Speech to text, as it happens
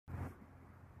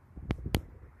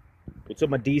What's up,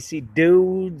 my DC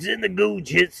dudes in the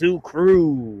Goo-Jitsu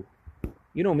crew?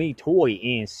 You know me, Toy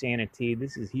Insanity.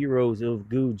 This is Heroes of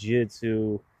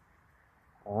Goo-Jitsu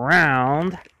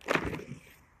round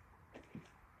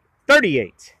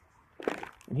 38.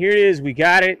 And here it is. We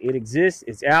got it. It exists.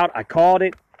 It's out. I called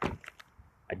it.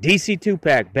 A DC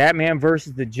 2-pack. Batman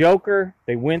versus the Joker.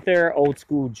 They went there. Old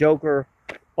school Joker.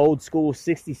 Old school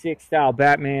 66 style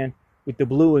Batman with the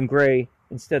blue and gray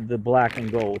instead of the black and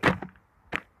gold.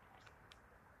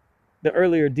 The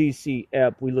earlier DC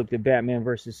ep, we looked at Batman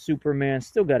versus Superman.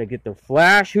 Still got to get the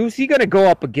Flash. Who's he going to go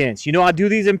up against? You know, I do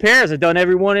these in pairs. I've done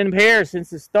every one in pairs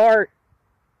since the start.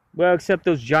 Well, except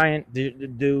those giant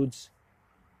dudes.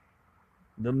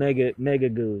 The mega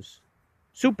goos.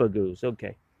 Super goos.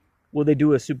 Okay. Will they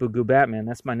do a super goo Batman?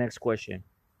 That's my next question.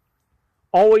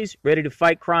 Always ready to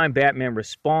fight crime, Batman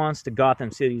responds to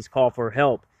Gotham City's call for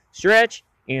help. Stretch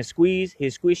and squeeze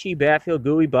his squishy Batfield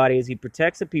gooey body as he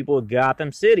protects the people of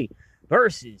Gotham City.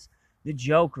 Versus the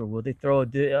Joker. Will they throw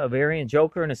a variant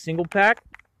Joker in a single pack?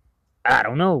 I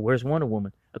don't know. Where's Wonder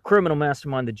Woman? A criminal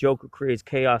mastermind, the Joker creates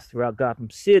chaos throughout Gotham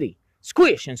City.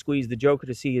 Squish and squeeze the Joker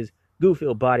to see his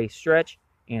goofield body stretch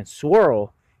and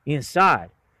swirl inside.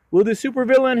 Will the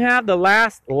supervillain have the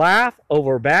last laugh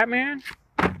over Batman?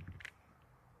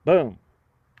 Boom.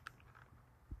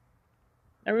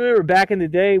 I remember back in the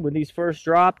day when these first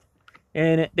dropped,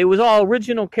 and they was all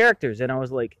original characters, and I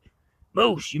was like,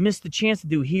 Moosh, you missed the chance to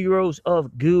do Heroes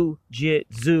of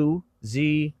Goo-Jitsu,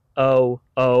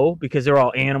 Z-O-O, because they're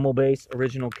all animal-based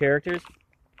original characters.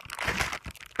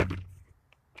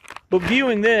 But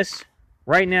viewing this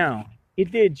right now,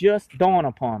 it did just dawn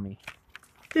upon me.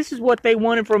 This is what they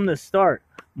wanted from the start,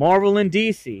 Marvel and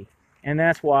DC, and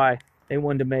that's why they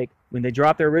wanted to make, when they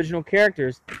dropped their original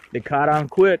characters, they caught on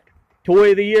quick.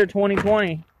 Toy of the Year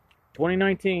 2020,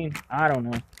 2019, I don't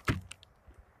know.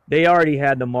 They already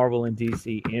had the Marvel and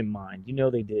DC in mind. You know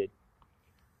they did.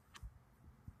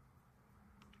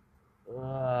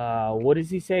 What does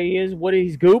he say he is? What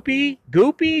is Goopy?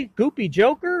 Goopy? Goopy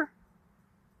Joker?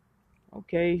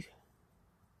 Okay.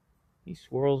 He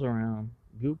swirls around.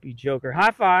 Goopy Joker.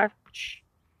 High five.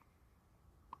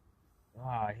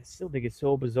 I still think it's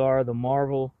so bizarre. The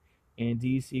Marvel and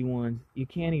DC ones, you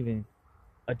can't even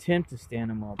attempt to stand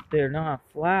them up. They're not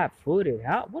flat-footed.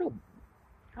 How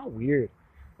weird.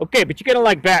 Okay, but you're going to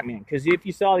like Batman, because if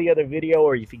you saw the other video,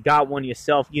 or if you got one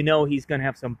yourself, you know he's going to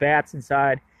have some bats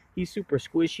inside. He's super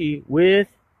squishy with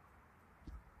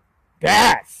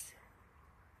bats.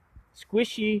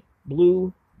 Squishy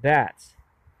blue bats.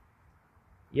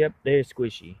 Yep, they're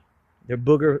squishy. They're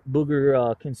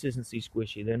booger consistency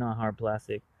squishy. They're not hard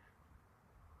plastic.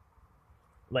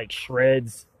 Like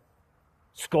shreds,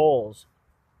 skulls,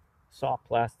 soft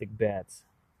plastic bats.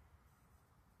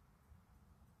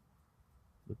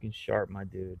 Looking sharp, my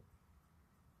dude.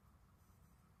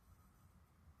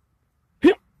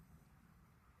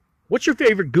 What's your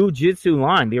favorite Goo-Jitsu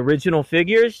line? The original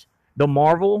figures, the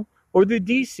Marvel, or the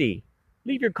DC?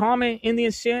 Leave your comment in the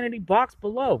Insanity box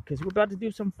below, because we're about to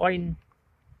do some fighting.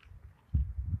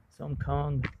 Some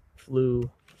Kung Flu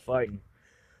fighting.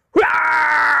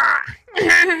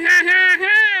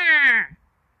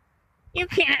 You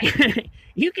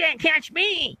can't catch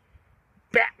me,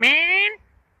 Batman.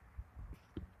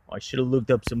 I should have looked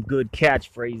up some good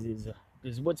catchphrases.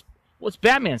 Because what's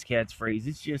Batman's catchphrase?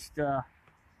 It's just I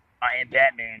am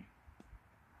Batman.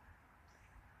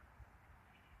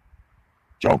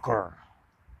 Joker,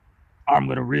 I'm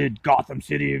gonna rid Gotham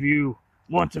City of you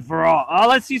once and for all. Oh,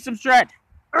 let's see some stretch.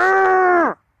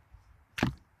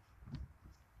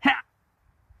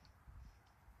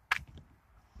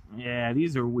 Yeah,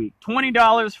 these are weak.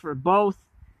 $20 for both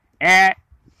at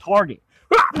Target.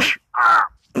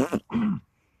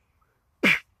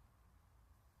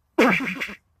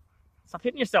 Stop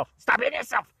hitting yourself. Stop hitting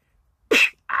yourself.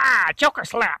 Joker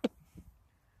slap.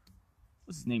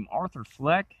 What's his name? Arthur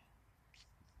Fleck?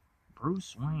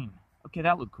 Bruce Wayne. Okay,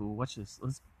 that looked cool. Watch this.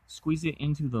 Let's squeeze it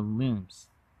into the limbs.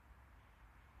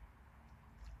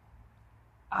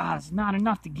 It's not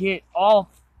enough to get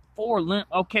all 4 limbs.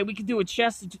 Okay, we can do a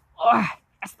chest.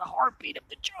 That's the heartbeat of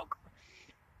the Joker.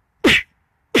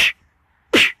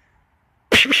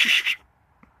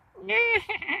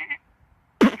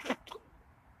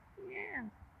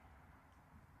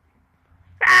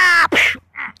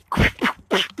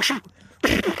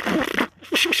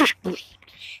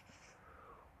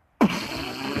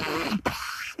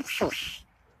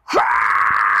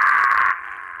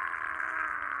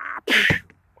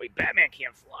 Wait, Batman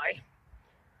can't fly.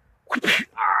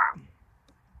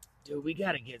 Dude, we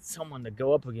gotta get someone to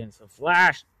go up against the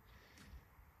Flash.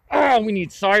 Oh, we need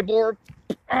Cyborg.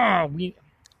 Oh, we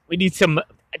need some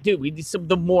Dude, we need some of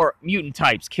the more mutant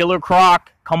types. Killer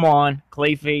Croc, come on.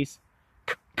 Clayface,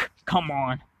 come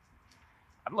on.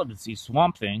 I'd love to see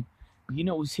Swamp Thing. You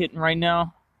know who's hitting right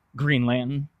now? Green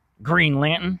Lantern. Green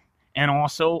Lantern. And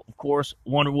also, of course,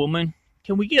 Wonder Woman.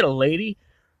 Can we get a lady?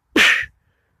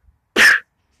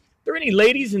 There any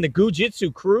ladies in the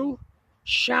Gujitsu crew?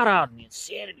 Shout out in the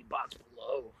Insanity box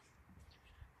below.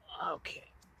 Okay.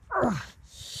 I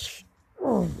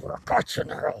got you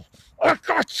now. I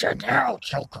got you now,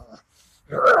 Joker.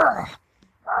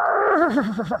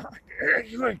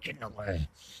 You ain't getting away.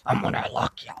 I'm gonna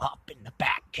lock you up in the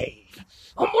Batcave.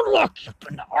 I'm gonna lock you up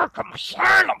in the Arkham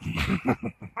Asylum.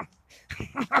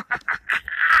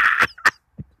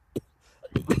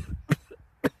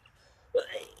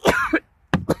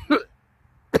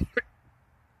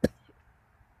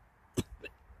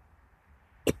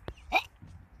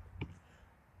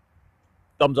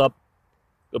 Thumbs up.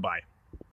 Goodbye.